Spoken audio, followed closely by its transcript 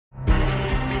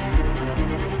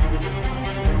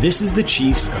This is the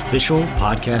Chiefs official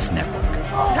podcast network.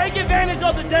 Take advantage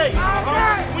of the day.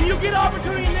 When you get an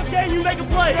opportunity in this game, you make a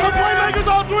play. The playmakers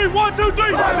on three. 1, 2,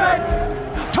 3.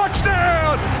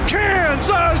 Touchdown,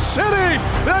 Kansas City!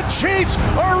 The Chiefs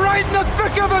are right in the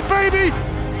thick of it, baby!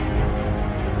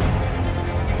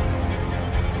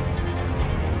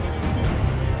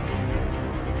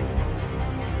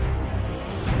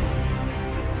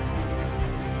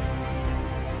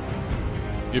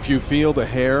 If you feel the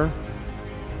hair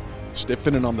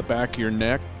stiffening on the back of your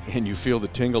neck and you feel the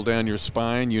tingle down your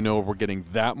spine, you know we're getting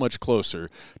that much closer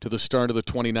to the start of the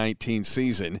 2019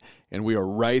 season, and we are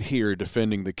right here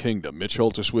defending the kingdom. Mitch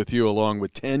Holthus with you, along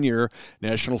with 10-year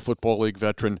National Football League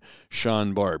veteran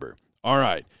Shawn Barber. All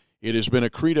right, it has been a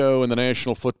credo in the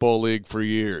National Football League for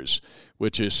years,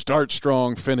 which is start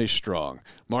strong, finish strong.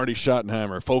 Marty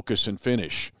Schottenheimer, focus and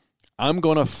finish. I'm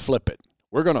going to flip it.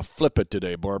 We're going to flip it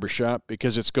today, Barbershop,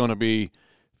 because it's going to be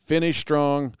finish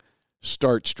strong,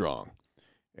 start strong.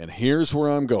 And here's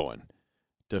where I'm going.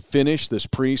 To finish this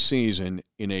preseason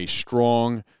in a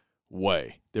strong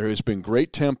way. There has been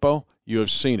great tempo. You have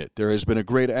seen it. There has been a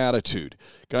great attitude.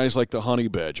 Guys like the Honey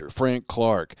Badger, Frank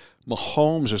Clark.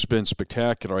 Mahomes has been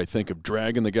spectacular, I think, of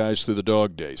dragging the guys through the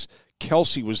dog days.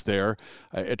 Kelsey was there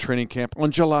at training camp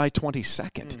on July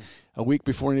 22nd, a week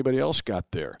before anybody else got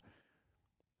there.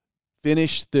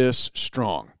 Finish this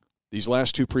strong, these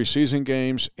last two preseason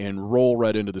games, and roll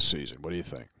right into the season. What do you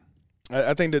think?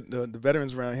 I think that the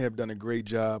veterans around here have done a great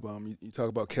job. You talk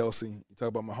about Kelsey, you talk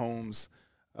about Mahomes,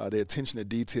 their attention to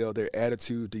detail, their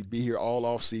attitude to be here all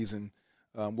off season,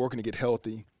 working to get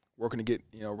healthy, working to get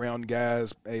around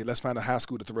guys. Hey, let's find a high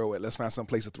school to throw it. Let's find some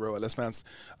place to throw it. Let's find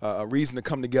a reason to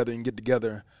come together and get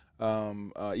together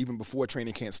even before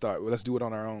training camp start. Well, let's do it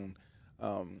on our own.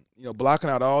 Blocking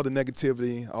out all the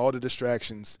negativity, all the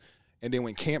distractions, and then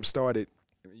when camp started,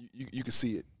 you could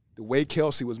see it. The way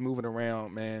Kelsey was moving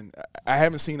around, man, I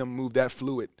haven't seen him move that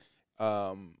fluid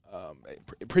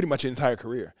pretty much his entire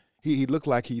career. He looked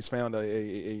like he's found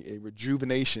a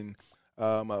rejuvenation,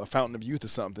 a fountain of youth or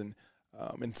something.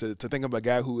 And to think of a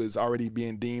guy who is already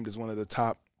being deemed as one of the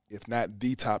top, if not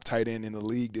the top tight end in the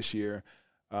league this year,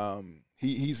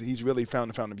 he's really found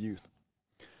the fountain of youth.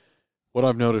 What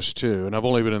I've noticed, too, and I've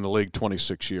only been in the league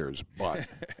 26 years, but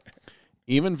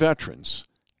even veterans,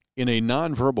 in a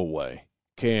nonverbal way,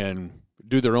 can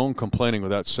do their own complaining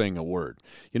without saying a word.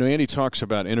 Andy talks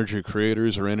about energy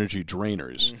creators or energy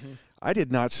drainers. Mm-hmm. I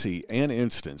did not see an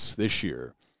instance this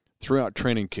year throughout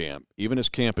training camp, even as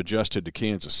camp adjusted to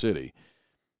Kansas City,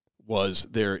 was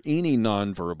there any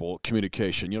nonverbal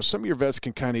communication. Some of your vets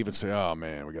can kind of even say, oh,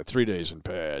 man, we got 3 days in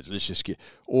pads. Let's just get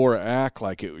 – or act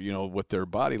like it, with their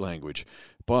body language.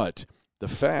 But the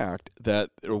fact that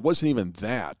there wasn't even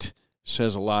that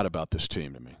says a lot about this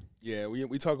team to me. Yeah,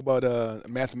 we talk about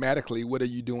mathematically, what are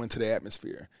you doing to the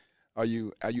atmosphere? Are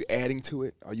you adding to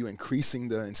it? Are you increasing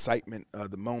the incitement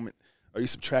of the moment? Are you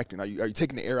subtracting? Are you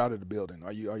taking the air out of the building?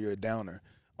 Are you a downer?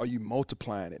 Are you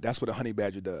multiplying it? That's what a Honey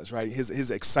Badger does, right?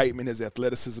 His excitement, his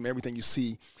athleticism, everything you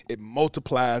see, it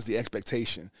multiplies the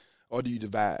expectation. Or do you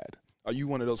divide? Are you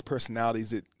one of those personalities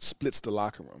that splits the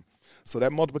locker room? So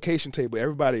that multiplication table,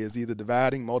 everybody is either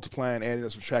dividing, multiplying, adding, or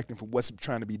subtracting for what's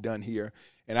trying to be done here.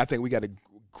 And I think we got a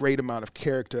great amount of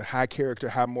character,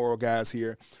 high moral guys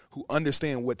here who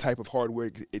understand what type of hard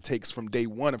work it takes from day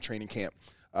one of training camp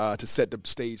to set the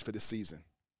stage for this season.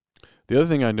 The other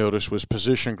thing I noticed was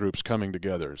position groups coming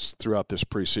together throughout this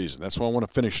preseason. That's why I want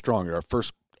to finish strong. Our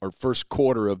first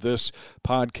quarter of this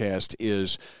podcast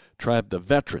is the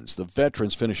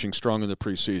veterans finishing strong in the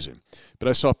preseason. But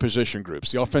I saw position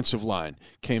groups. The offensive line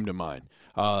came to mind.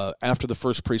 After the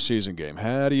first preseason game,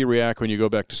 how do you react when you go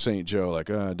back to St. Joe? Like,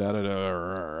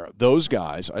 those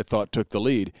guys, I thought, took the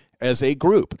lead as a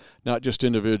group, not just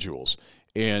individuals.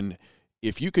 And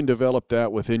if you can develop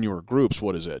that within your groups,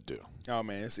 what does that do? Oh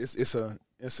man, it's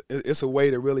a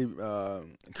way to really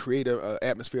create an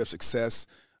atmosphere of success,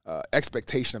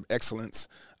 expectation of excellence.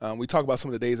 We talk about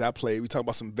some of the days I played. We talk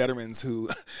about some veterans who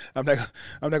I'm not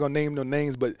gonna name no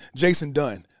names, but Jason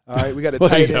Dunn. All right, we got a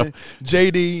tight end,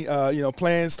 JD.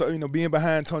 Playing, being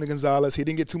behind Tony Gonzalez. He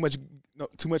didn't get too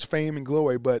much fame and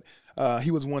glory, but he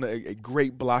was a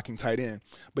great blocking tight end.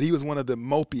 But he was one of the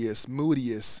mopiest,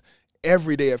 moodiest.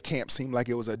 Every day of camp seemed like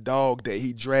it was a dog day.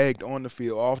 He dragged on the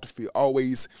field, off the field,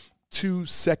 always 2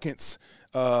 seconds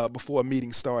before a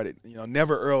meeting started.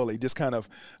 Never early. Just kind of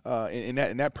in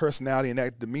that personality and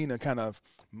that demeanor kind of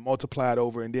multiplied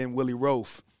over. And then Willie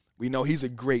Roaf, we know he's a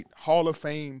great Hall of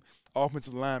Fame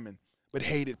offensive lineman, but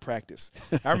hated practice.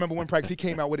 I remember one practice he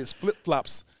came out with his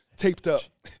flip-flops taped up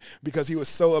because he was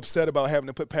so upset about having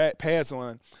to put pads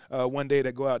on one day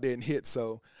to go out there and hit.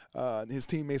 So his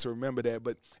teammates will remember that.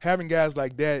 But having guys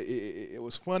like that, it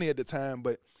was funny at the time,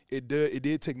 but it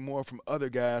did take more from other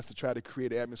guys to try to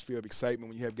create an atmosphere of excitement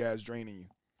when you have guys draining you.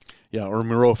 Yeah,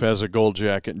 Urmirov has a gold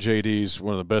jacket, and JD's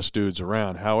one of the best dudes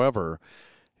around. However,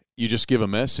 you just give a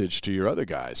message to your other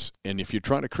guys. And if you're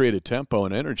trying to create a tempo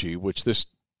and energy, which this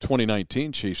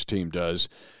 2019 Chiefs team does,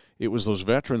 it was those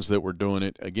veterans that were doing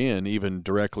it, again, even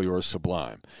directly or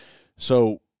sublime.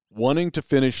 So wanting to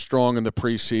finish strong in the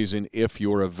preseason if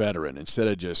you're a veteran instead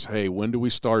of just, hey, when do we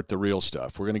start the real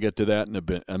stuff? We're going to get to that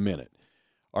in a minute.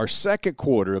 Our second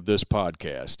quarter of this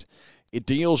podcast, it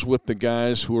deals with the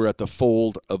guys who are at the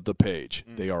fold of the page.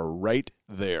 They are right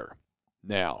there.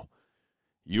 Now,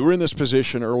 you were in this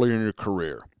position earlier in your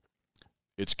career.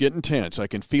 It's getting tense. I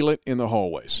can feel it in the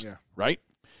hallways, right?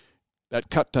 That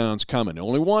cut down's coming.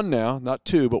 Only one now, not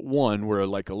two, but one, where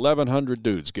like 1,100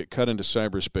 dudes get cut into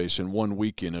cyberspace in one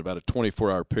weekend in about a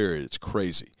 24-hour period. It's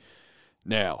crazy.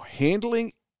 Now,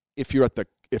 handling if you're at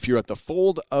the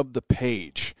fold of the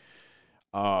page,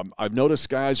 I've noticed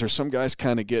some guys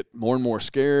kind of get more and more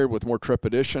scared with more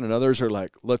trepidation, and others are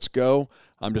like, let's go.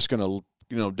 I'm just going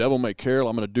to, devil may care.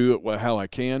 I'm going to do it how I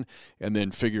can and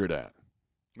then figure it out.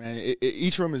 Man,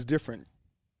 each room is different.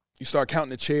 You start counting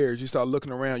the chairs. You start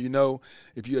looking around.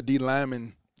 If you're a D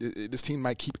lineman, this team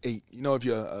might keep 8. If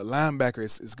you're a linebacker,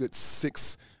 it's good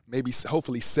 6, maybe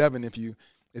hopefully 7 if you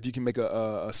can make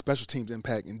a special teams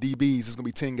impact. In DBs, it's going to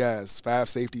be 10 guys, 5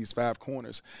 safeties, 5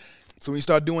 corners. So when you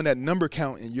start doing that number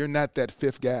count and you're not that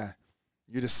 5th guy,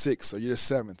 you're the 6th or you're the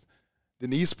 7th, then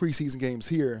these preseason games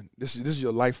here, this is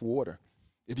your life water.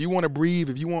 If you want to breathe,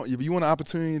 if you want an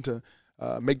opportunity to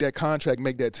make that contract,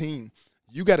 make that team,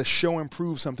 you got to show and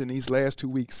prove something these last 2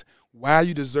 weeks. Why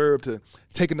you deserve to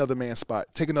take another man's spot,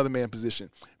 take another man's position,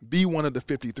 be one of the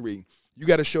 53. You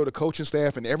got to show the coaching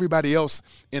staff and everybody else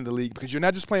in the league, because you're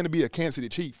not just playing to be a Kansas City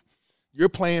Chief. You're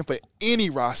playing for any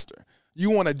roster.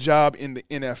 You want a job in the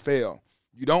NFL.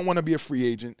 You don't want to be a free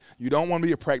agent. You don't want to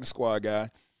be a practice squad guy.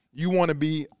 You want to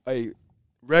be a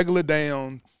regular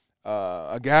down,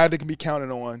 a guy that can be counted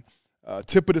on,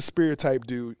 tip of the spear type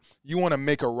dude. You want to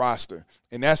make a roster,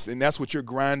 and that's what you're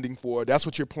grinding for. That's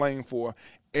what you're playing for.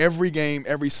 Every game,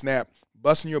 every snap,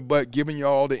 busting your butt, giving you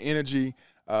all the energy,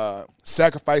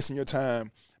 sacrificing your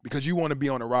time, because you want to be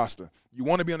on a roster. You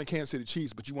want to be on the Kansas City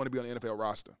Chiefs, but you want to be on the NFL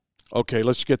roster. Okay,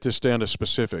 let's get this down to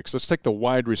specifics. Let's take the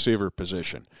wide receiver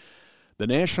position. The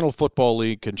National Football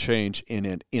League can change in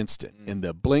an instant, in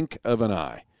the blink of an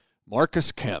eye.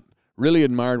 Marcus Kemp, really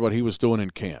admired what he was doing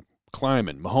in camp.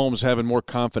 Climbing, Mahomes having more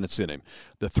confidence in him.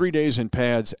 The 3 days in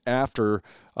pads after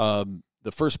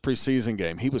the first preseason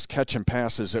game, he was catching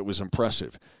passes that was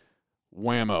impressive.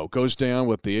 Whammo, goes down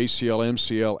with the ACL,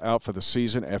 MCL out for the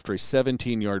season after a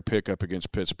 17-yard pickup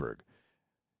against Pittsburgh.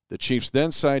 The Chiefs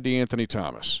then signed DeAnthony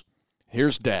Thomas.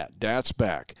 Here's Dat. Dat's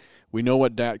back. We know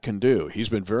what Dat can do. He's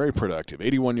been very productive.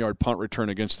 81-yard punt return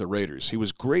against the Raiders. He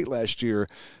was great last year.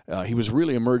 He was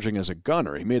really emerging as a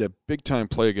gunner. He made a big-time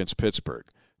play against Pittsburgh.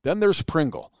 Then there's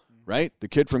Pringle, right? The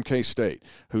kid from K-State,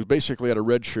 who basically had a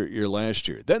redshirt year last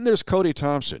year. Then there's Cody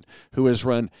Thompson, who has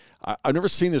run – I've never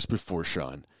seen this before,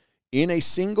 Sean. In a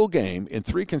single game, in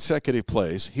 3 consecutive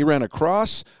plays, he ran a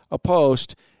cross, a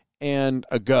post, and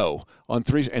a go on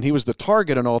 3, and he was the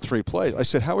target on all 3 plays. I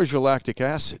said, how is your lactic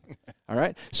acid? All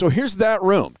right? So here's that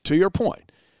room, to your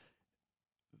point.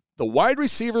 The wide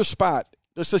receiver spot,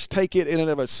 let's just take it in and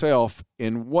of itself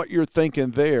in what you're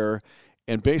thinking there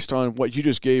and based on what you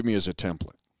just gave me as a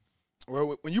template.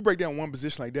 Well, when you break down one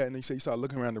position like that and you start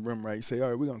looking around the room, right, you say, all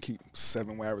right, we're going to keep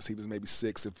 7 wide receivers, maybe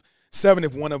 6. If 7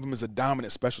 if one of them is a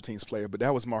dominant special teams player, but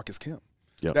that was Marcus Kemp.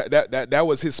 Yep. That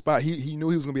was his spot. He knew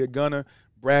he was going to be a gunner,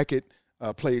 bracket,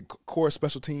 played core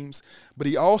special teams, but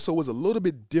he also was a little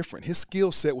bit different. His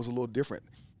skill set was a little different.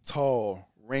 Tall,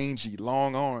 rangy,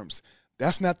 long arms.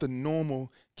 That's not the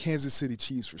normal Kansas City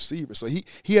Chiefs receiver. So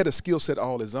he had a skill set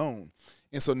all his own.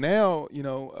 And so now,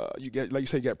 you get, like you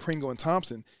say, you got Pringle and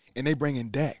Thompson, and they bring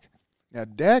in Dak. Now,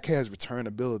 Dak has return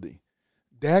ability.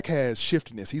 Dak has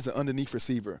shiftiness. He's an underneath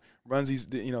receiver. Runs these,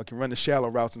 can run the shallow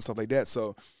routes and stuff like that.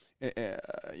 So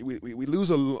we lose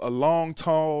a long,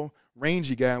 tall,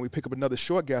 rangy guy, and we pick up another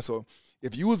short guy. So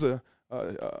if you was a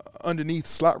underneath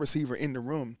slot receiver in the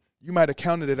room, you might have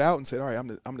counted it out and said, all right,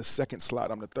 I'm the second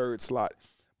slot, I'm the third slot.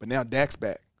 But now Dak's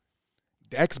back.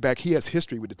 Dak's back. He has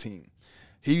history with the team.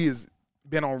 He has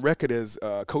been on record as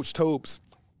Coach Tobes,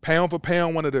 pound for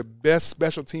pound, one of the best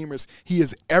special teamers he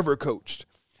has ever coached.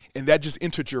 And that just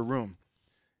entered your room.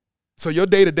 So your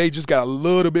day-to-day just got a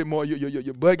little bit more,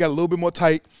 your butt got a little bit more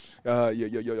tight,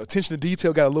 your attention to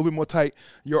detail got a little bit more tight.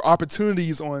 Your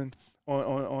opportunities on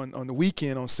the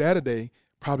weekend, on Saturday,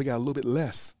 probably got a little bit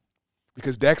less.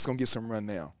 because Dak's going to get some run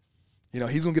now.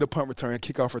 He's going to get a punt return,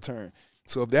 kickoff return.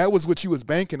 So if that was what you was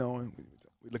banking on,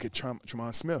 we look at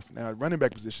Tremont Smith now at running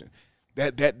back position.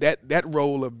 That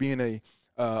role of being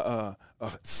a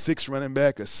 6 running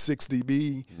back, a 6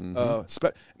 DB.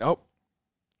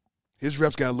 His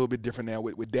reps got a little bit different now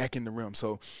with Dak in the room.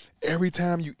 So every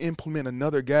time you implement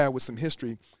another guy with some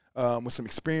history, with some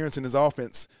experience in his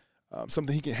offense,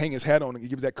 something he can hang his hat on and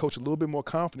gives that coach a little bit more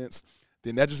confidence,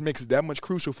 then that just makes it that much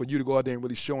crucial for you to go out there and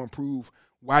really show and prove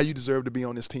why you deserve to be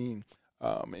on this team.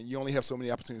 And you only have so many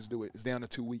opportunities to do it. It's down to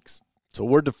 2 weeks. So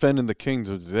we're defending the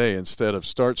kingdom today. Instead of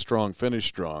start strong, finish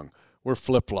strong, we're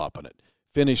flip-flopping it.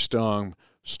 Finish strong,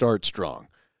 start strong.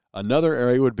 Another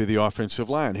area would be the offensive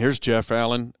line. Here's Jeff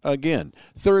Allen again,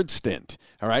 3rd stint.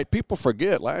 All right, people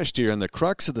forget last year in the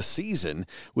crux of the season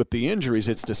with the injuries,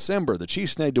 it's December. The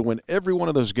Chiefs need to win every one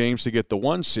of those games to get the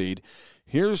 1 seed.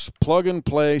 Here's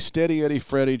plug-and-play, steady Eddie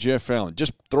Freddy, Jeff Allen.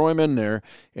 Just throw him in there,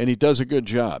 and he does a good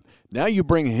job. Now you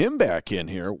bring him back in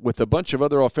here with a bunch of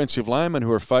other offensive linemen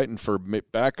who are fighting for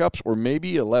backups or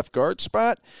maybe a left guard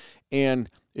spot, and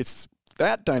it's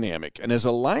that dynamic. And as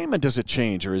a lineman, does it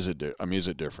change or is it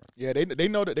different? Yeah, they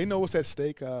know what's at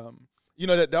stake.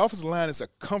 That the offensive line is a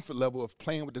comfort level of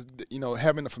playing with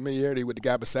having a familiarity with the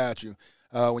guy beside you.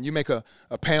 When you make a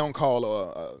pound call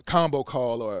or a combo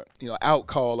call or out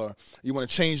call, or you want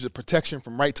to change the protection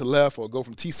from right to left or go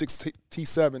from T6 to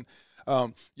T7,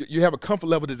 you have a comfort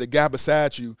level that the guy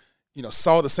beside you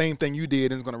saw the same thing you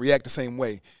did and is going to react the same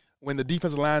way. When the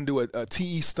defensive line do a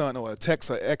TE stunt or a text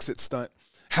or exit stunt,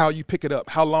 how you pick it up,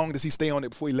 how long does he stay on it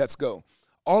before he lets go?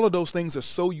 All of those things are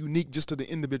so unique just to the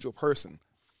individual person.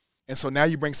 And so now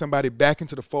you bring somebody back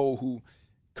into the fold who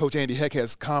Coach Andy Heck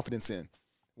has confidence in.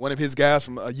 One of his guys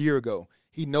from a year ago,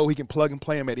 he can plug and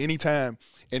play him at any time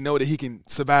and know that he can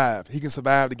survive. He can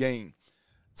survive the game.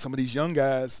 Some of these young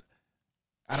guys,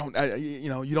 you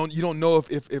don't know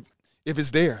if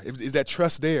it's there. Is that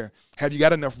trust there? Have you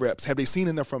got enough reps? Have they seen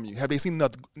enough from you? Have they seen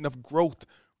enough growth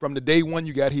from the day one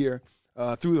you got here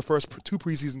through the first 2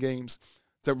 preseason games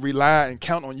to rely and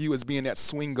count on you as being that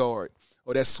swing guard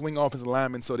or that swing offensive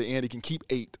lineman so that Andy can keep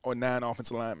 8 or 9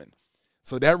 offensive linemen?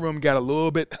 So that room got there's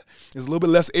a little bit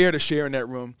less air to share in that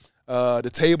room. The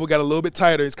table got a little bit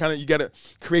tighter. It's kind of, you got to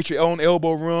create your own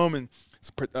elbow room and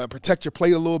protect your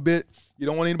plate a little bit. You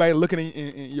don't want anybody looking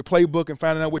in your playbook and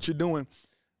finding out what you're doing.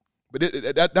 But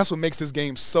that's what makes this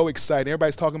game so exciting.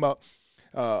 Everybody's talking about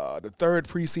the 3rd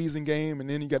preseason game, and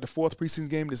then you got the 4th preseason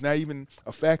game that's not even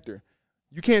a factor.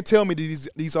 You can't tell me that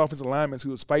these offensive linemen who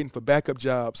was fighting for backup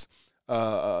jobs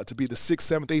to be the 6th,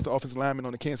 7th, 8th offensive lineman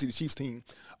on the Kansas City Chiefs team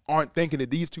aren't thinking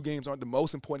that these 2 games aren't the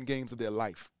most important games of their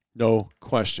life. No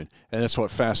question. And that's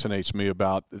what fascinates me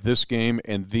about this game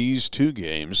and these 2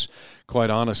 games, quite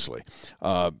honestly.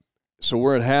 So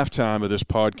we're at halftime of this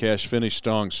podcast, Finish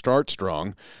Strong, Start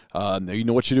Strong. You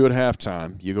know what you do at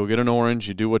halftime. You go get an orange.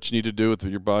 You do what you need to do with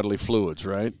your bodily fluids,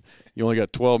 right? You only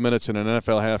got 12 minutes in an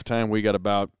NFL halftime. We got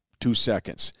about 2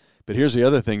 seconds. But here's the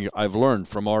other thing I've learned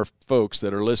from our folks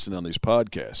that are listening on these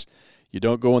podcasts. You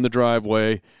don't go in the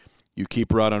driveway. You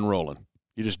keep right on rolling.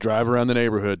 You just drive around the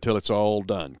neighborhood till it's all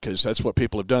done, because that's what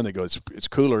people have done. They go, it's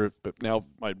cooler, but now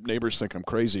my neighbors think I'm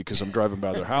crazy because I'm driving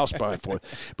by their house by and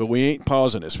forth. But we ain't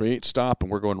pausing this. We ain't stopping.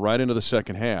 We're going right into the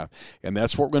second half, and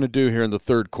that's what we're going to do here in the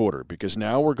 3rd quarter, because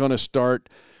now we're going to start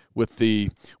with we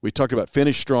talked about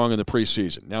finish strong in the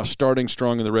preseason, now starting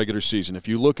strong in the regular season. If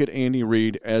you look at Andy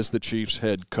Reid as the Chiefs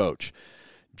head coach,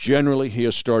 generally he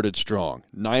has started strong.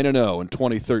 9-0 in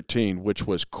 2013, which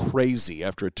was crazy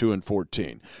after a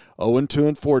 2-14.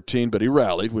 0-2-14, but he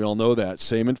rallied. We all know that.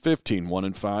 Same in 15,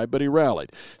 1-5, but he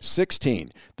rallied.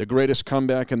 16, the greatest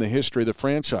comeback in the history of the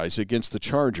franchise against the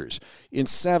Chargers. In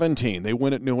 17, they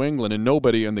win at New England, and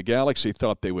nobody in the galaxy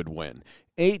thought they would win.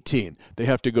 18, they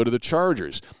have to go to the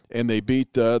Chargers, and they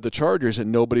beat the Chargers,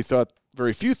 and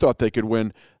very few thought they could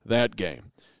win that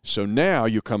game. So now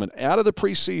you're coming out of the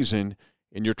preseason,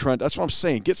 and you're trying. That's what I'm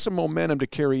saying. Get some momentum to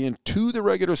carry into the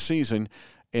regular season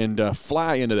and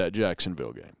fly into that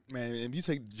Jacksonville game. Man, if you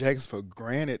take Jacksonville for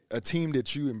granted, a team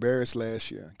that you embarrassed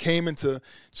last year came into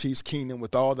Chiefs Kingdom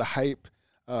with all the hype,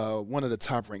 one of the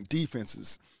top-ranked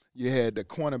defenses. You had the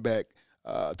cornerback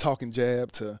talking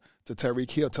jab to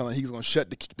Tyreek Hill, telling he's going to shut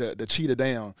the cheetah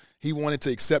down. He wanted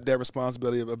to accept that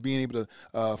responsibility of being able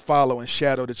to follow and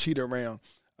shadow the cheetah around.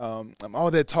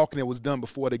 All that talking that was done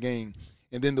before the game,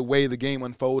 and then the way the game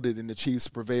unfolded and the Chiefs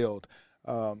prevailed.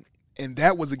 And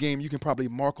that was a game you can probably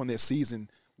mark on that season.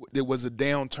 There was a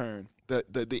downturn.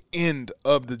 The end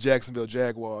of the Jacksonville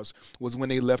Jaguars was when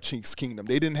they left Chiefs Kingdom.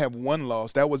 They didn't have one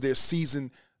loss. That was their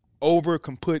season over,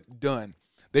 kaput, done.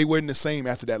 They weren't the same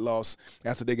after that loss,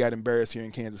 after they got embarrassed here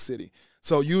in Kansas City.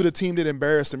 So you, the team that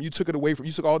embarrassed them, you took it away from,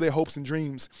 you took all their hopes and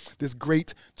dreams. This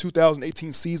great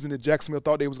 2018 season that Jacksonville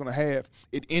thought they was going to have,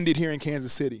 it ended here in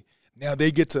Kansas City. Now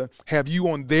they get to have you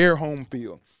on their home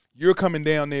field. You're coming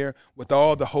down there with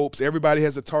all the hopes. Everybody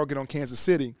has a target on Kansas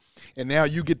City, and now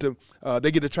you get to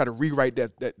they get to try to rewrite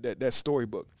that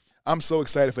storybook. I'm so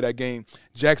excited for that game.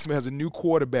 Jacksonville has a new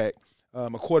quarterback, a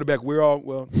quarterback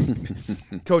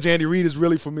Coach Andy Reid is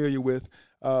really familiar with,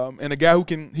 and a guy who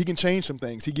can change some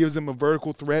things. He gives them a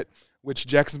vertical threat, which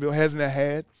Jacksonville hasn't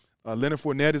had. Leonard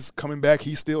Fournette is coming back.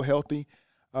 He's still healthy.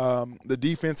 The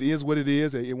defense is what it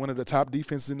is, one of the top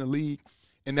defenses in the league,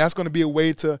 and that's going to be a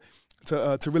way to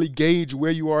really gauge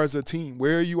where you are as a team,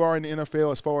 where you are in the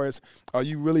NFL as far as are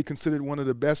you really considered one of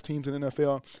the best teams in the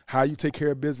NFL, how you take care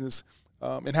of business,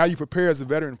 and how you prepare as a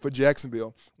veteran for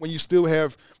Jacksonville when you still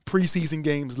have preseason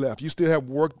games left. You still have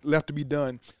work left to be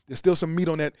done. There's still some meat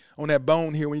on that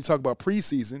bone here when you talk about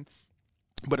preseason,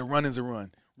 but a run is a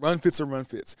run. Run fits are run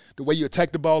fits. The way you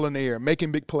attack the ball in the air,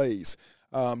 making big plays.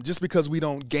 Just because we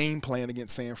don't game plan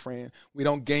against San Fran, we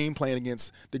don't game plan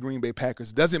against the Green Bay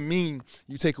Packers, doesn't mean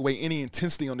you take away any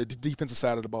intensity on the defensive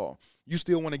side of the ball. You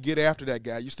still want to get after that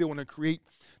guy. You still want to create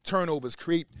turnovers,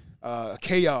 create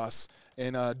chaos,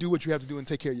 and do what you have to do and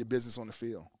take care of your business on the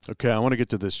field. Okay, I want to get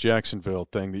to this Jacksonville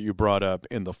thing that you brought up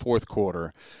in the fourth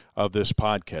quarter of this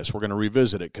podcast. We're going to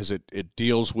revisit it because it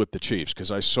deals with the Chiefs,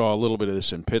 because I saw a little bit of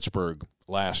this in Pittsburgh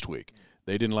last week.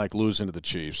 They didn't like losing to the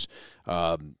Chiefs.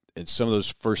 And some of those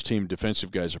first-team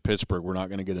defensive guys of Pittsburgh were not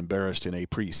going to get embarrassed in a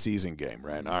preseason game,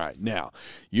 right? All right, now,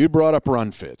 you brought up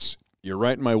run fits. You're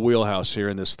right in my wheelhouse here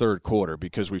in this third quarter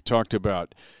because we've talked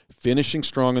about finishing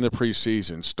strong in the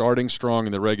preseason, starting strong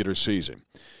in the regular season.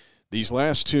 These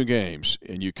last two games,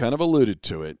 and you kind of alluded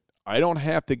to it, I don't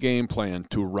have the game plan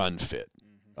to run fit.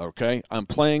 Okay, I'm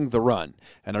playing the run,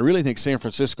 and I really think San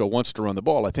Francisco wants to run the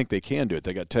ball. I think they can do it.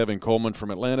 They got Tevin Coleman from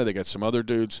Atlanta. They got some other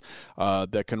dudes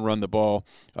that can run the ball.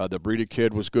 The Breida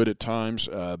kid was good at times.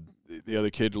 The other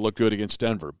kid looked good against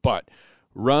Denver. But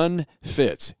run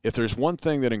fits. If there's one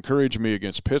thing that encouraged me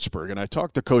against Pittsburgh, and I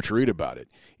talked to Coach Reid about it,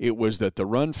 it was that the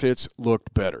run fits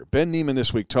looked better. Ben Neiman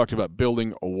this week talked about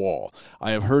building a wall.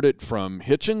 I have heard it from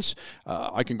Hitchens.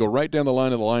 I can go right down the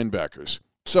line of the linebackers.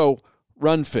 So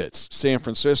run fits, San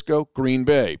Francisco, Green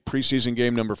Bay, preseason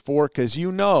game number 4, because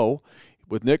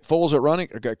with Nick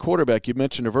Foles at quarterback, you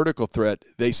mentioned a vertical threat.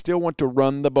 They still want to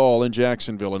run the ball in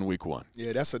Jacksonville in Week 1.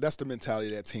 Yeah, that's the mentality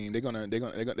of that team. They're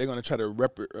gonna try to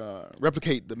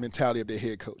replicate the mentality of their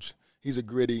head coach. He's a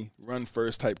gritty, run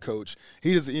first type coach.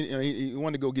 He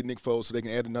wanted to go get Nick Foles so they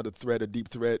can add another threat, a deep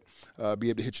threat, be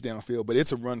able to hit you downfield. But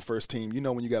it's a run first team.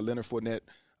 When you got Leonard Fournette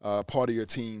part of your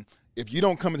team, if you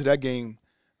don't come into that game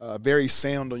very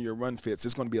sound on your run fits,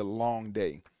 it's going to be a long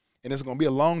day. And it's going to be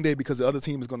a long day because the other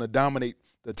team is going to dominate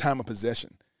the time of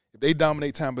possession. If they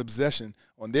dominate time of possession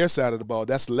on their side of the ball,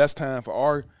 that's less time for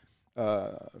our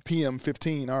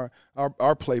PM15,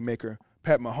 our playmaker,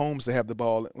 Pat Mahomes, to have the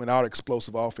ball with our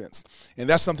explosive offense. And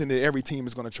that's something that every team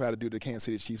is going to try to do to the Kansas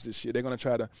City Chiefs this year. They're going to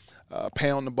try to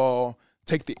pound the ball,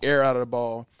 take the air out of the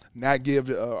ball, not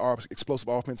give our explosive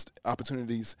offense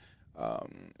opportunities,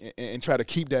 and try to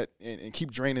keep that and keep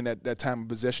draining that time of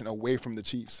possession away from the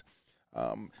Chiefs.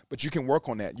 But you can work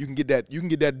on that. You can get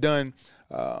that done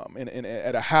and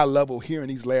at a high level here in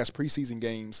these last preseason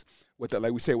games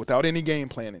like we said, without any game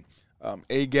planning.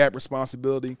 A-gap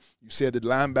responsibility. You said the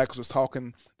linebackers was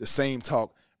talking the same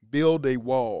talk. Build a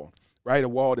wall, right? A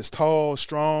wall that's tall,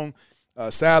 strong,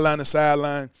 sideline to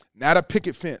sideline, not a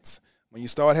picket fence. When you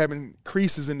start having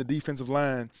creases in the defensive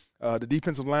line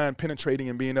penetrating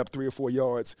and being up 3 or 4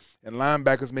 yards, and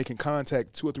linebackers making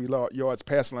contact 2 or 3 yards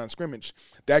past the line of scrimmage,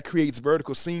 that creates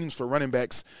vertical seams for running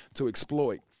backs to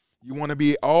exploit. You want to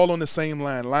be all on the same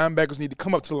line. Linebackers need to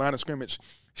come up to the line of scrimmage,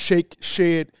 shake,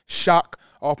 shed, shock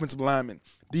offensive linemen.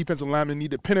 Defensive linemen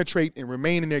need to penetrate and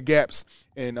remain in their gaps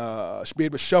and be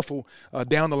able to shuffle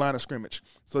down the line of scrimmage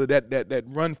so that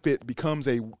run fit becomes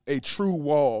a true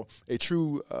wall, a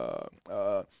true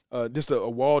just a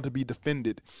wall to be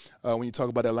defended when you talk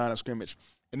about that line of scrimmage.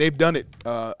 And they've done it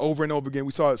over and over again.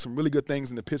 We saw some really good things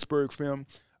in the Pittsburgh film.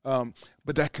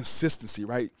 But that consistency,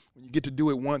 right? When you get to do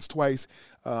it once, twice,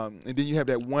 and then you have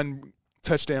that one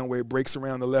touchdown where it breaks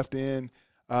around the left end.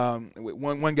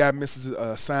 One guy misses an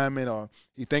assignment, or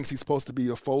he thinks he's supposed to be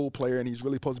a fold player and he's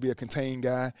really supposed to be a contained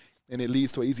guy, and it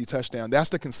leads to an easy touchdown. That's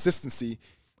the consistency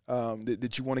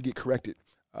that you want to get corrected.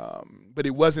 But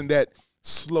it wasn't that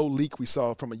slow leak we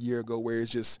saw from a year ago where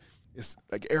it's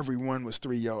like every run was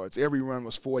 3 yards, every run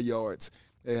was 4 yards.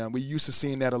 And we used to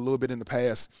seeing that a little bit in the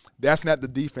past. That's not the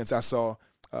defense I saw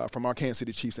from our Kansas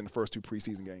City Chiefs in the first 2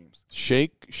 preseason games.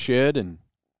 Shake, shed, and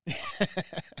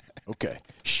okay.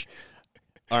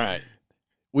 All right.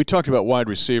 We talked about wide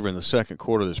receiver in the second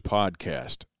quarter of this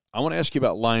podcast. I want to ask you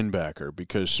about linebacker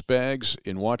because Spags,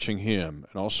 in watching him,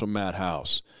 and also Matt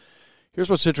House, here's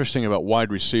what's interesting about wide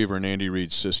receiver in Andy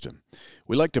Reid's system.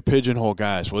 We like to pigeonhole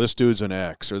guys. Well, this dude's an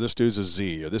X, or this dude's a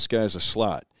Z, or this guy's a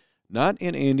slot. Not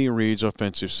in Andy Reid's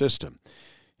offensive system.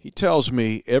 He tells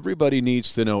me everybody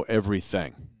needs to know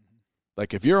everything.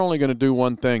 Like if you're only going to do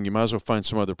one thing, you might as well find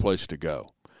some other place to go.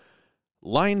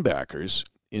 Linebackers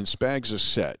in Spags'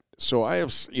 set. So I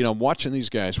have, I'm watching these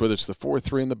guys, whether it's the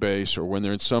 4-3 in the base or when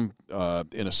they're in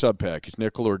a sub package,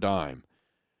 nickel or dime.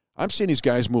 I'm seeing these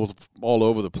guys move all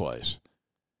over the place.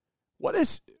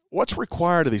 What's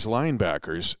required of these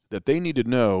linebackers that they need to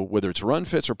know, whether it's run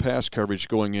fits or pass coverage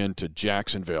going into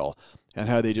Jacksonville, and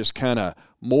how they just kind of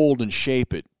mold and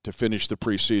shape it to finish the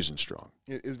preseason strong?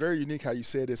 It's very unique how you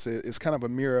said it's kind of a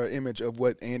mirror image of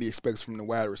what Andy expects from the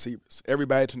wide receivers.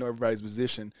 Everybody to know everybody's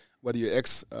position, whether you're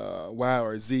X, Y,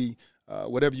 or Z,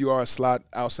 whatever you are, a slot,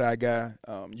 outside guy,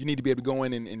 you need to be able to go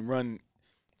in and run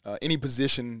any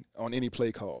position on any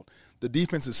play call. The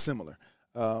defense is similar.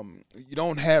 You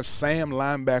don't have Sam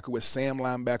linebacker with Sam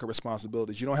linebacker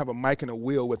responsibilities. You don't have a Mike and a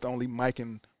Will with only Mike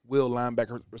and Will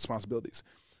linebacker responsibilities.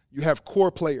 You have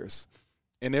core players,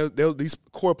 and these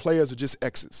core players are just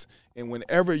X's. And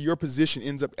whenever your position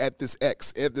ends up at this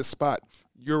X, at this spot,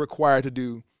 you're required to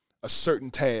do a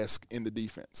certain task in the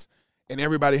defense. And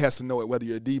everybody has to know it, whether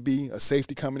you're a DB, a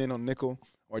safety coming in on nickel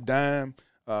or dime.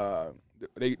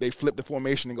 They flip the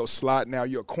formation and go slot. Now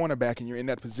you're a cornerback and you're in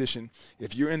that position.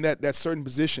 If you're in that certain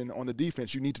position on the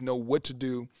defense, you need to know what to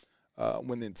do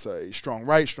when it's a strong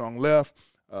right, strong left,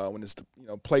 when it's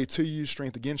play to you,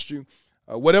 strength against you.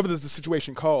 Whatever the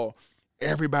situation called,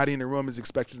 everybody in the room is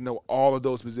expected to know all of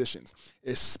those positions,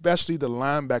 especially the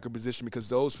linebacker position, because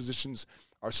those positions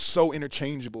are so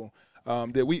interchangeable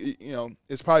that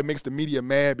it probably makes the media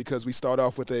mad because we start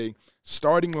off with a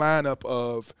starting lineup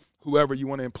of whoever you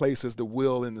want to in place as the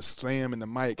Will and the Sam and the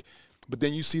Mike, but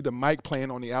then you see the Mike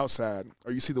playing on the outside,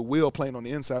 or you see the Will playing on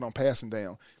the inside on passing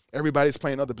down. Everybody's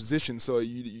playing other positions, so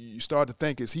you start to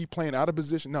think, is he playing out of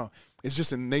position? No, it's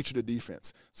just in the nature of the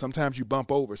defense. Sometimes you bump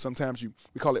over. Sometimes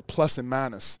we call it plus and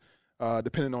minus,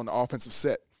 depending on the offensive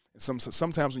set. And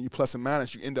sometimes when you plus and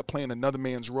minus, you end up playing another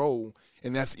man's role,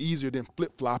 and that's easier than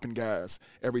flip-flopping guys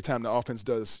every time the offense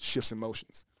does shifts and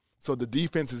motions. So the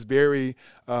defense is very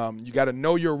you got to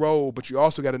know your role, but you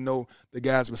also got to know the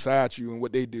guys beside you and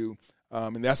what they do.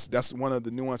 And that's one of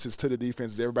the nuances to the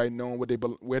defense, is everybody knowing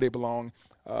where they belong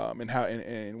and how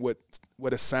and what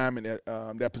assignment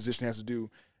that position has to do,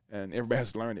 and everybody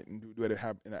has to learn it and do it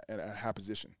at a high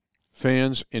position.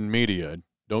 Fans and media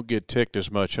don't get ticked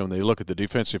as much when they look at the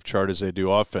defensive chart as they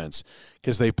do offense,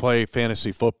 because they play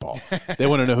fantasy football. They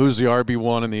want to know who's the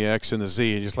RB1 and the X and the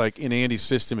Z. And just like in Andy's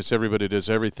system, it's everybody does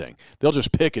everything. They'll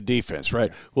just pick a defense,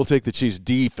 right? We'll take the Chiefs'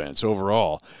 defense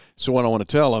overall. So what I want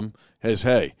to tell them is,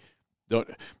 hey,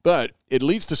 but it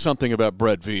leads to something about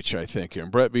Brett Veach, I think,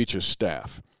 and Brett Veach's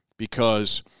staff,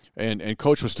 because and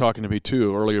Coach was talking to me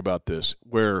too earlier about this,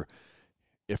 where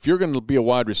if you're going to be a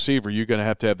wide receiver, you're going to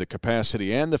have the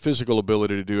capacity and the physical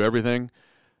ability to do everything.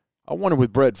 I wonder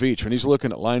with Brett Veach, when he's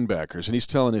looking at linebackers and he's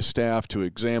telling his staff to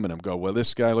examine them, go, well,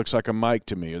 this guy looks like a Mike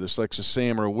to me, or this looks a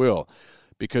Sam or a Will,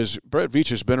 because Brett Veach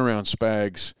has been around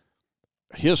Spags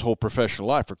his whole professional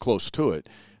life, or close to it,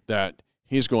 that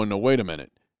he's going, no, wait a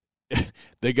minute.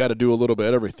 They got to do a little bit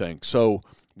of everything. So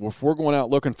if we're going out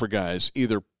looking for guys,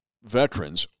 either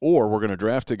veterans or we're going to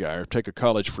draft a guy or take a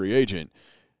college free agent,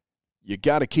 you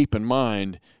got to keep in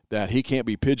mind that he can't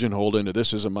be pigeonholed into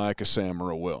this is a Mike, a Sam,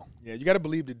 or a Will. Yeah, you got to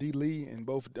believe that D. Lee and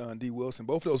both D. Wilson,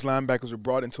 both of those linebackers were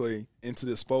brought into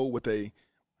this fold with an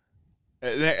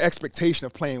expectation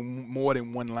of playing more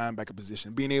than one linebacker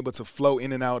position, being able to flow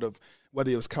in and out of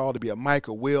whether it was called to be a Mike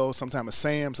or Will, sometimes a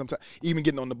Sam, sometimes even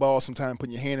getting on the ball, sometimes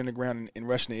putting your hand in the ground and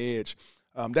rushing the edge.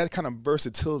 That kind of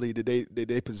versatility that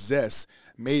they possess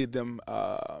made them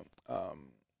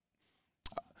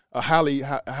highly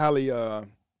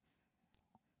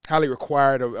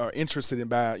required or interested in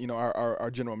by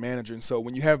our general manager. And so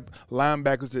when you have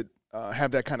linebackers that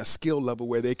have that kind of skill level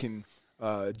where they can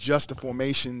adjust the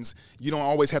formations, you don't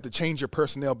always have to change your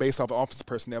personnel based off of offensive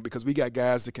personnel, because we got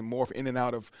guys that can morph in and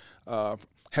out of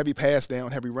heavy pass down,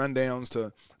 heavy run downs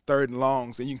to third and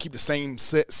longs, and you can keep the same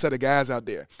set of guys out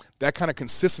there. That kind of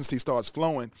consistency starts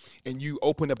flowing, and you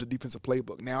open up the defensive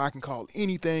playbook. Now I can call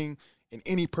anything in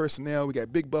any personnel. We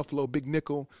got big Buffalo, big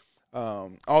nickel,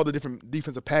 all the different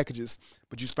defensive packages,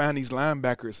 but you find these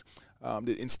linebackers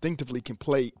that instinctively can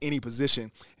play any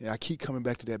position. And I keep coming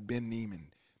back to that Ben Niemann,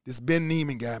 this Ben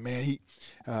Niemann guy, man, he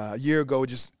a year ago,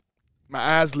 just my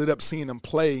eyes lit up seeing him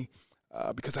play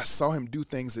because I saw him do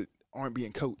things that aren't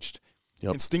being coached.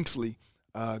 Yep. Instinctively,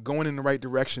 going in the right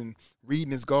direction,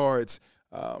 reading his guards.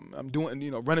 I'm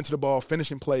doing, running to the ball,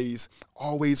 finishing plays,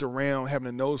 always around, having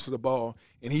a nose for the ball.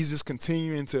 And he's just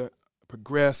continuing to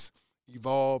progress,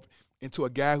 evolve into a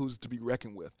guy who's to be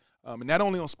reckoned with. And not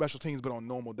only on special teams, but on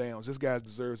normal downs. This guy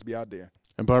deserves to be out there.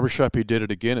 And Barbershop, he did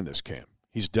it again in this camp.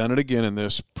 He's done it again in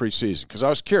this preseason. Because I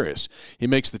was curious. He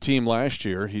makes the team last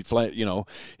year. He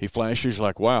flashes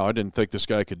like, wow, I didn't think this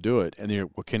guy could do it. And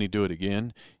can he do it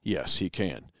again? Yes, he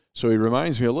can. So he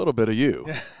reminds me a little bit of you.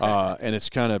 And it's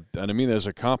kind of, and I mean as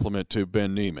a compliment to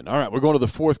Ben Niemann. All right, we're going to the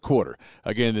fourth quarter.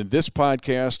 Again, in this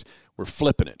podcast, we're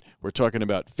flipping it. We're talking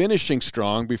about finishing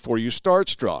strong before you start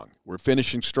strong. We're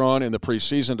finishing strong in the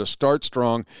preseason to start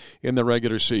strong in the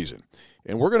regular season.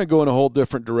 And we're going to go in a whole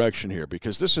different direction here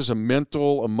because this is a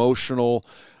mental, emotional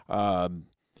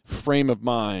frame of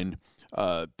mind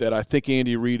that I think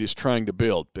Andy Reid is trying to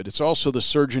build. But it's also the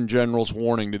Surgeon General's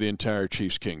warning to the entire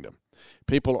Chiefs kingdom.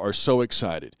 People are so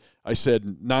excited. I said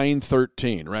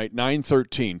 9:13, right?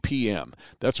 9:13 p.m.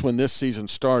 That's when this season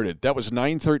started. That was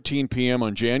 9:13 p.m.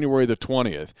 on January the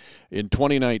 20th in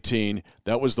 2019.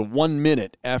 That was the 1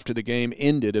 minute after the game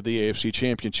ended of the AFC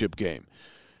Championship game.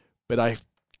 But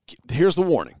here's the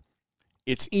warning.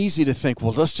 It's easy to think,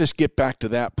 well, let's just get back to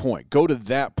that point. Go to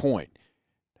that point.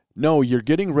 No, you're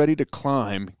getting ready to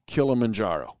climb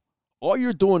Kilimanjaro. All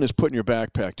you're doing is putting your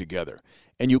backpack together.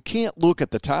 And you can't look at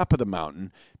the top of the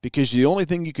mountain because the only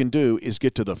thing you can do is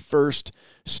get to the first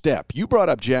step. You brought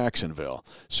up Jacksonville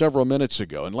several minutes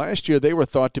ago, and last year they were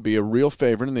thought to be a real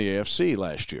favorite in the AFC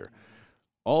last year.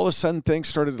 All of a sudden things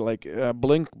started like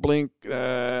blink,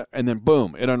 and then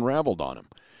boom, it unraveled on them.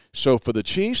 So for the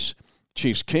Chiefs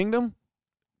Kingdom,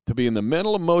 to be in the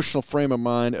mental, emotional frame of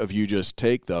mind of you just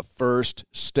take the first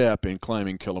step in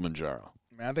climbing Kilimanjaro.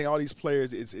 Man, I think all these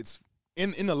players, it's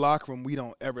in the locker room, we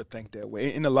don't ever think that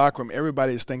way. In the locker room,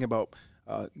 everybody is thinking about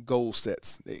goal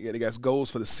sets. They got goals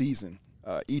for the season.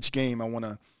 Each game, I want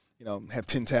to, have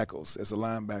 10 tackles as a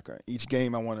linebacker. Each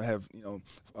game, I want to have,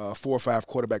 4 or 5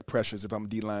 quarterback pressures if I'm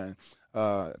D-line.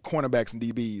 Cornerbacks and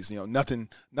DBs,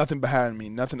 nothing behind me,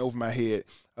 nothing over my head.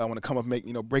 I want to come up,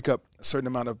 break up a certain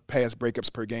amount of pass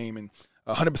breakups per game, and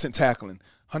 100% tackling,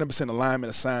 100%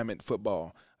 alignment, assignment,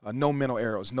 football. No mental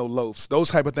errors, no loafs. Those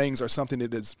type of things are something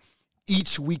that is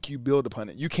each week you build upon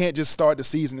it. You can't just start the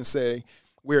season and say,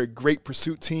 we're a great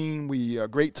pursuit team, we are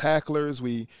great tacklers,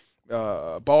 we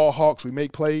ball hawks, we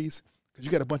make plays, because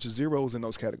you got a bunch of zeros in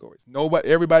those categories.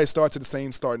 Everybody starts at the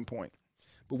same starting point.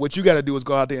 But what you got to do is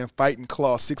go out there and fight and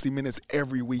claw 60 minutes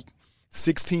every week,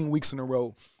 16 weeks in a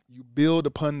row. You build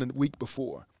upon the week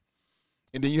before.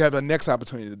 And then you have the next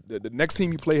opportunity. The next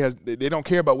team you play they don't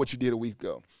care about what you did a week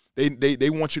ago. They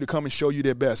want you to come and show you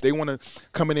their best. They want to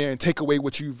come in there and take away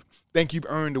what you think you've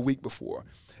earned the week before.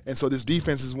 And so this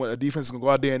defense is going to go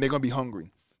out there and they're going to be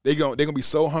hungry. They're going to be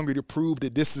so hungry to prove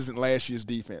that this isn't last year's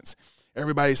defense.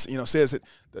 Everybody says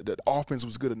that the offense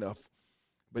was good enough,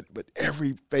 but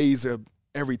every phase of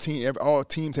every team, all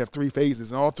teams have 3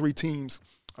 phases, and all three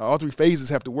phases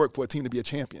have to work for a team to be a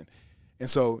champion. And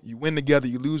so you win together,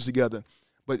 you lose together.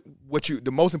 But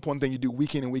the most important thing you do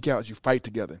week in and week out is you fight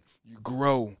together. You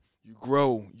grow.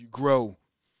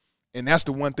 And that's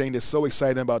the one thing that's so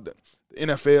exciting about the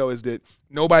NFL is that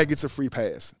nobody gets a free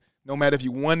pass. No matter if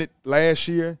you won it last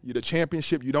year, you're the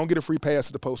championship, you don't get a free pass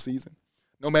to the postseason.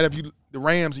 No matter if the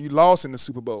Rams and you lost in the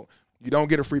Super Bowl, you don't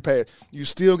get a free pass. You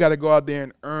still got to go out there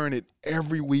and earn it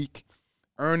every week,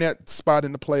 earn that spot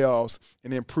in the playoffs,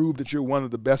 and then prove that you're one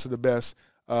of the best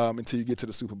until you get to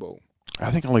the Super Bowl. I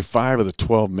think only 5 of the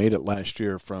 12 made it last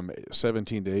year from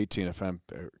 17 to 18,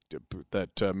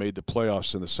 that made the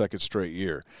playoffs in the second straight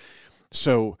year.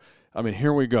 So, I mean,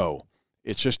 here we go.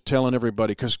 It's just telling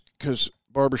everybody because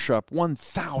Barbershop,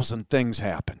 1,000 things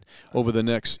happen over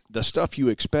the stuff you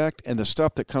expect and the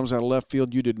stuff that comes out of left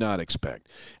field you did not expect.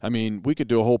 I mean, we could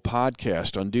do a whole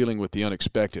podcast on dealing with the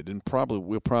unexpected, and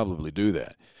we'll probably do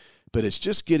that. But it's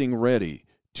just getting ready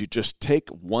to just take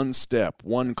one step,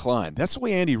 one climb. That's the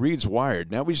way Andy Reid's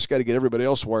wired. Now we just got to get everybody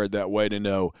else wired that way to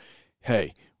know,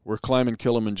 hey, we're climbing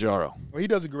Kilimanjaro. Well, he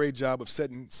does a great job of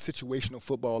setting situational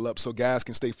football up so guys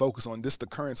can stay focused on the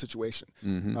current situation.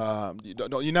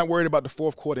 Mm-hmm. You're not worried about the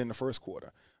fourth quarter and the first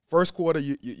quarter. First quarter,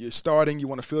 you're starting. You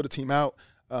want to fill the team out.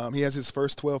 He has his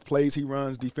first 12 plays he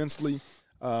runs defensively.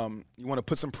 You want to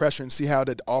put some pressure and see how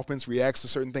the offense reacts to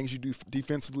certain things you do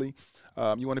defensively.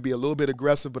 You want to be a little bit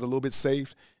aggressive but a little bit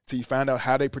safe until you find out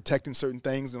how they're protecting certain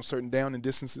things on certain down and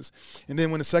distances. And then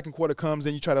when the second quarter comes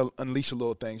in, you try to unleash a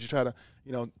little things. You try to,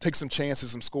 take some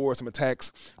chances, some scores, some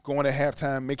attacks, go in at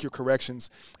halftime, make your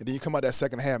corrections, and then you come out that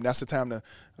second half, and that's the time to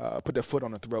put their foot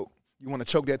on the throat. You want to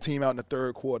choke that team out in the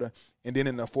third quarter, and then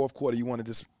in the fourth quarter, you want to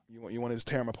just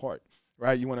tear them apart.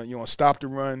 Right, you want to stop the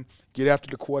run, get after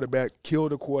the quarterback, kill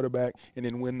the quarterback, and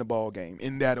then win the ball game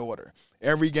in that order.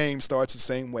 Every game starts the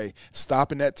same way: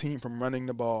 stopping that team from running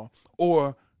the ball,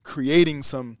 or creating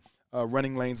some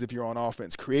running lanes if you're on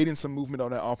offense, creating some movement on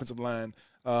that offensive line,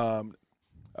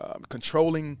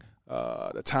 controlling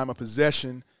the time of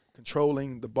possession,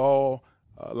 controlling the ball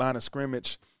line of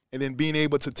scrimmage, and then being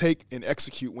able to take and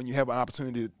execute when you have an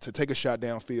opportunity to take a shot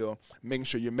downfield, making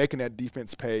sure you're making that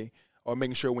defense pay. Or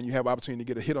making sure when you have opportunity to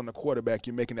get a hit on the quarterback,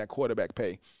 you're making that quarterback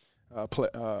pay.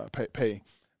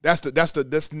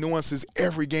 That's nuances.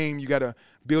 Every game you got to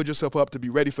build yourself up to be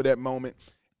ready for that moment.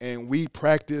 And we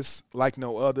practice like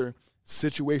no other.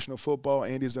 Situational football.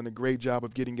 Andy's done a great job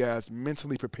of getting guys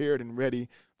mentally prepared and ready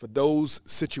for those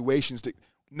situations that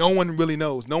no one really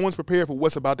knows. No one's prepared for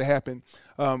what's about to happen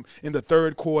in the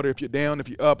third quarter if you're down, if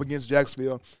you're up against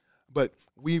Jacksonville. But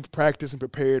we've practiced and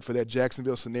prepared for that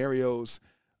Jacksonville scenarios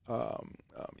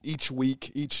each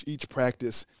week, each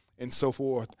practice, and so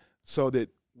forth, so that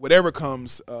whatever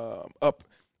comes up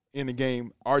in the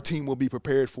game, our team will be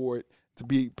prepared for it, to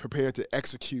be prepared to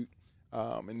execute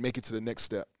and make it to the next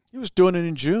step. He was doing it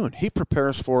in June. He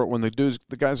prepares for it when the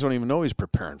guys don't even know he's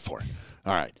preparing for it.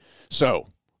 All right. So,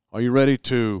 are you ready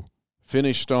to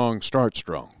finish strong, start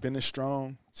strong? Finish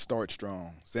strong, start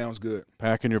strong. Sounds good.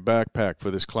 Packing your backpack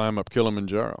for this climb up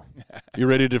Kilimanjaro. You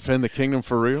ready to defend the kingdom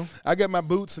for real? I got my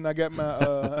boots and I got my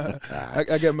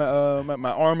I got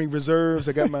my Army reserves.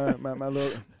 I got my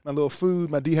little food,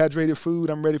 my dehydrated food.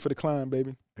 I'm ready for the climb,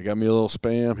 baby. I got me a little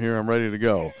Spam here. I'm ready to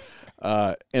go.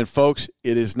 And, folks,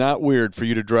 it is not weird for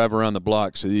you to drive around the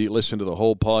block so you listen to the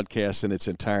whole podcast in its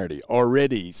entirety.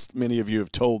 Already, many of you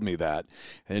have told me that.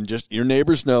 And just your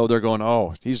neighbors know, they're going,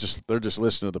 they're just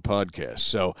listening to the podcast.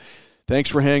 So thanks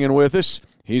for hanging with us.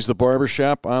 He's the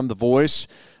barbershop. I'm the voice.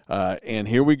 And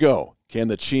here we go. Can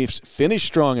the Chiefs finish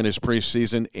strong in his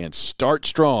preseason and start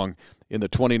strong in the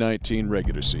 2019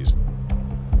 regular season?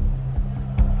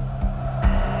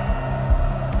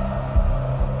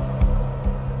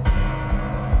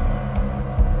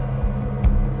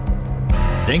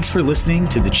 Thanks for listening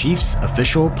to the Chiefs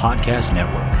Official Podcast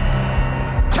Network.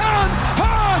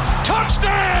 10-5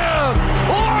 touchdown!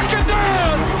 Lock it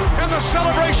down! And the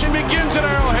celebration begins at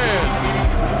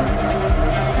Arrowhead.